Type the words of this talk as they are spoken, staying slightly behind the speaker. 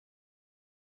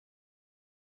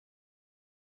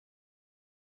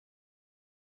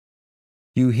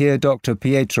you hear Dr.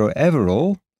 Pietro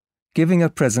Everall giving a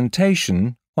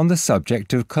presentation on the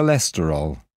subject of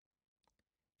cholesterol.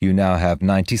 You now have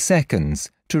 90 seconds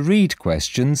to read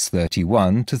questions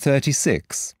 31 to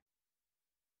 36.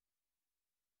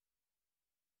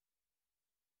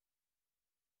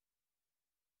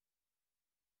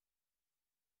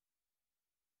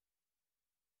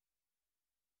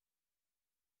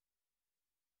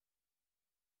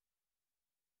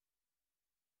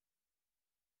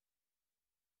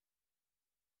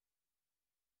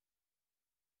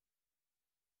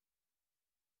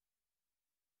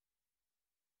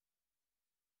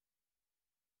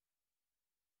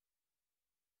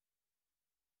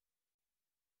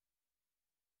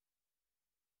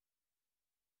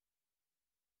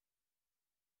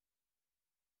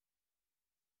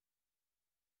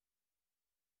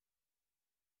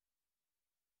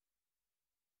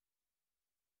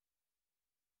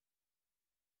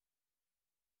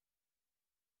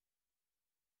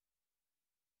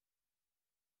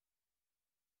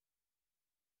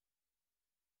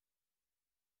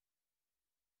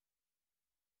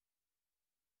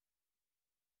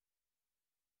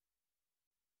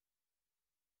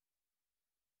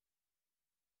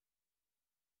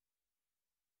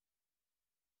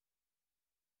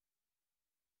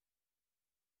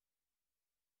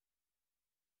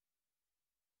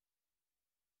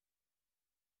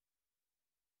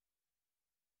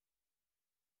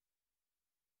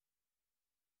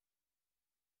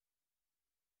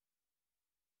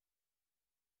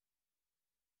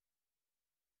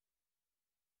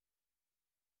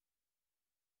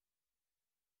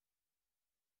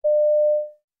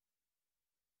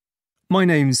 My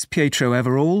name's Pietro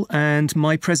Everall, and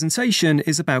my presentation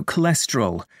is about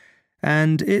cholesterol,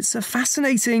 and it's a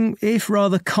fascinating, if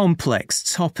rather complex,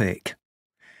 topic.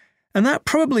 And that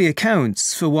probably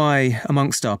accounts for why,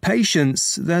 amongst our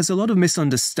patients, there's a lot of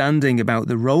misunderstanding about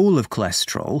the role of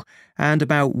cholesterol and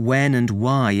about when and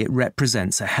why it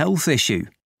represents a health issue.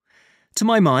 To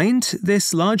my mind,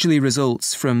 this largely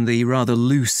results from the rather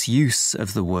loose use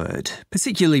of the word,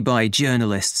 particularly by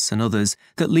journalists and others,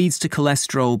 that leads to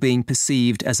cholesterol being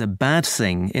perceived as a bad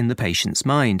thing in the patient's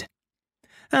mind.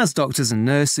 As doctors and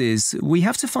nurses, we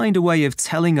have to find a way of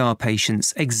telling our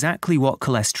patients exactly what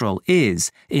cholesterol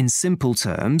is, in simple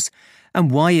terms, and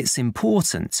why it's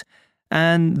important,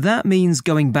 and that means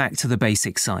going back to the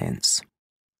basic science.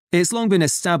 It's long been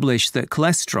established that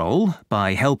cholesterol,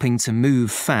 by helping to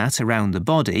move fat around the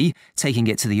body, taking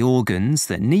it to the organs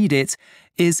that need it,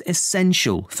 is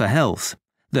essential for health,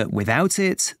 that without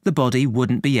it, the body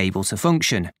wouldn't be able to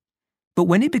function. But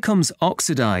when it becomes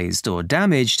oxidized or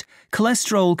damaged,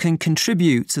 cholesterol can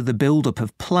contribute to the buildup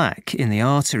of plaque in the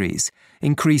arteries,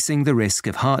 increasing the risk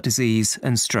of heart disease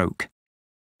and stroke.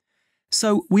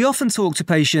 So we often talk to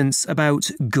patients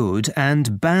about good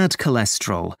and bad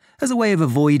cholesterol as a way of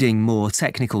avoiding more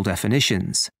technical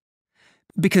definitions.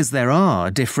 Because there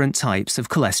are different types of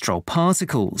cholesterol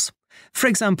particles. For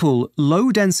example,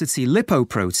 low-density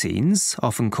lipoproteins,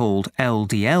 often called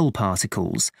LDL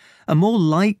particles, are more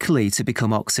likely to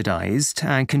become oxidized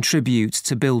and contribute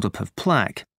to buildup of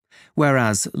plaque,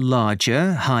 whereas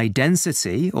larger,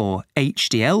 high-density or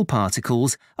HDL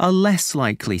particles are less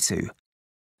likely to.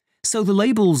 So the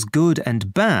labels good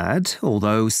and bad,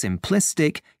 although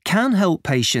simplistic, can help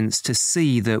patients to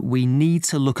see that we need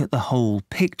to look at the whole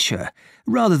picture,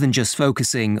 rather than just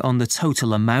focusing on the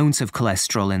total amount of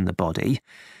cholesterol in the body,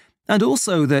 and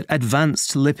also that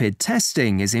advanced lipid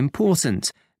testing is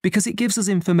important because it gives us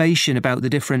information about the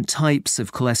different types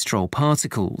of cholesterol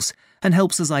particles and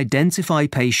helps us identify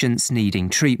patients needing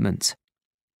treatment.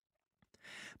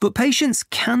 But patients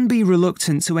can be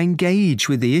reluctant to engage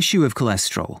with the issue of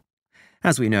cholesterol.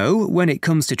 As we know, when it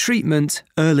comes to treatment,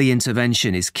 early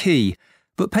intervention is key,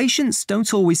 but patients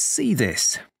don't always see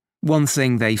this. One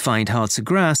thing they find hard to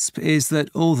grasp is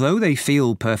that although they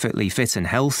feel perfectly fit and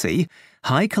healthy,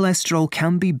 high cholesterol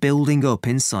can be building up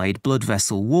inside blood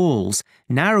vessel walls,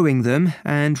 narrowing them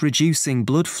and reducing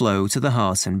blood flow to the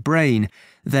heart and brain,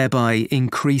 thereby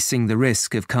increasing the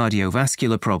risk of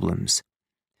cardiovascular problems.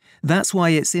 That's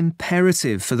why it's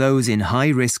imperative for those in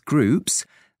high-risk groups,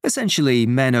 essentially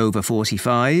men over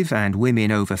 45 and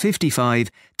women over 55,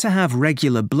 to have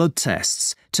regular blood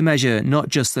tests to measure not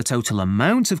just the total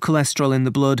amount of cholesterol in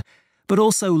the blood, but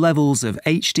also levels of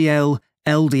HDL,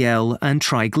 LDL and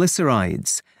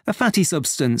triglycerides, a fatty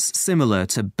substance similar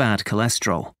to bad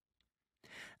cholesterol.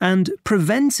 And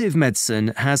preventive medicine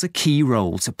has a key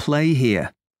role to play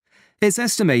here. It's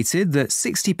estimated that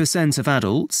 60% of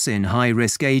adults in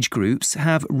high-risk age groups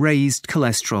have raised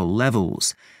cholesterol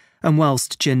levels, and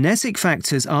whilst genetic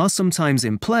factors are sometimes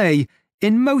in play,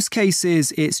 In most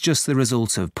cases, it's just the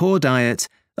result of poor diet,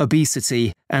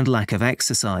 obesity, and lack of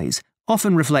exercise,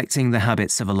 often reflecting the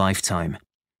habits of a lifetime.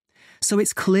 So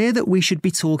it's clear that we should be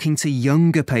talking to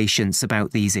younger patients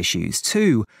about these issues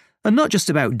too, and not just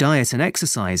about diet and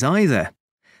exercise either.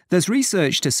 There's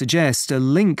research to suggest a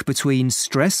link between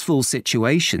stressful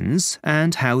situations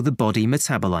and how the body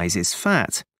metabolizes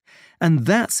fat. And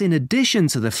that's in addition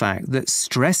to the fact that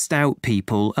stressed out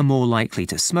people are more likely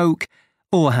to smoke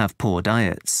or have poor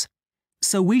diets.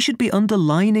 So we should be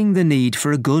underlining the need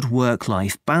for a good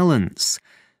work-life balance,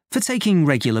 for taking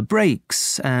regular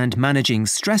breaks and managing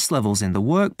stress levels in the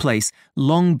workplace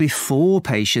long before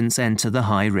patients enter the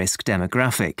high-risk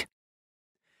demographic.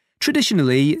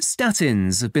 Traditionally,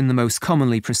 statins have been the most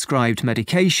commonly prescribed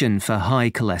medication for high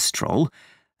cholesterol,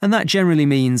 and that generally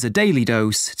means a daily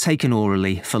dose taken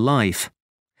orally for life.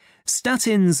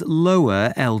 Statins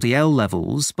lower LDL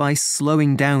levels by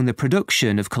slowing down the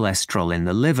production of cholesterol in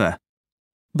the liver.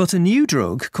 But a new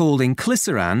drug called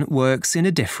inclisiran works in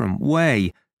a different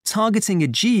way, targeting a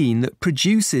gene that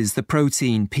produces the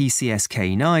protein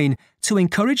PCSK9 to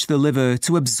encourage the liver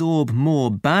to absorb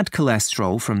more bad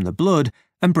cholesterol from the blood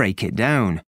and break it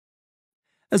down.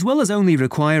 As well as only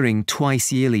requiring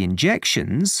twice-yearly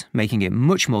injections, making it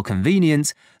much more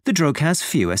convenient, the drug has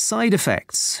fewer side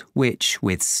effects, which,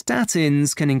 with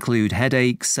statins, can include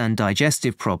headaches and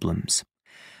digestive problems.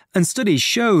 And studies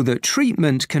show that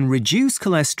treatment can reduce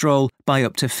cholesterol by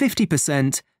up to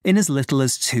 50% in as little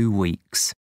as 2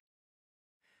 weeks.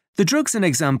 The drug's an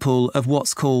example of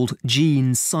what's called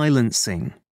gene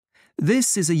silencing.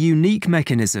 This is a unique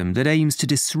mechanism that aims to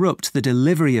disrupt the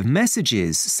delivery of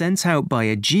messages sent out by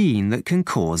a gene that can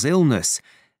cause illness,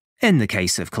 in the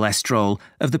case of cholesterol,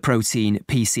 of the protein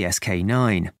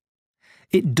PCSK9.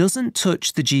 It doesn't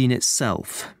touch the gene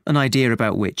itself, an idea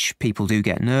about which people do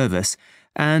get nervous,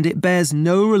 and it bears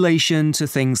no relation to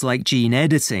things like gene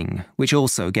editing, which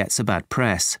also gets a bad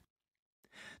press.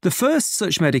 The first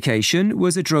such medication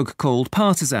was a drug called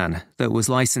Paracetamol that was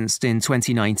licensed in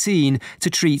 2019 to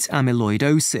treat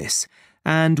amyloidosis,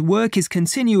 and work is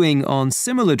continuing on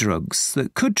similar drugs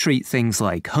that could treat things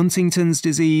like Huntington's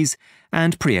disease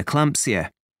and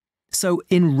preeclampsia. So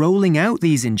in rolling out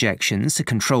these injections to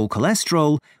control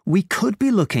cholesterol, we could be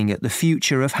looking at the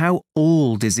future of how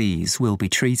all disease will be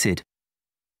treated.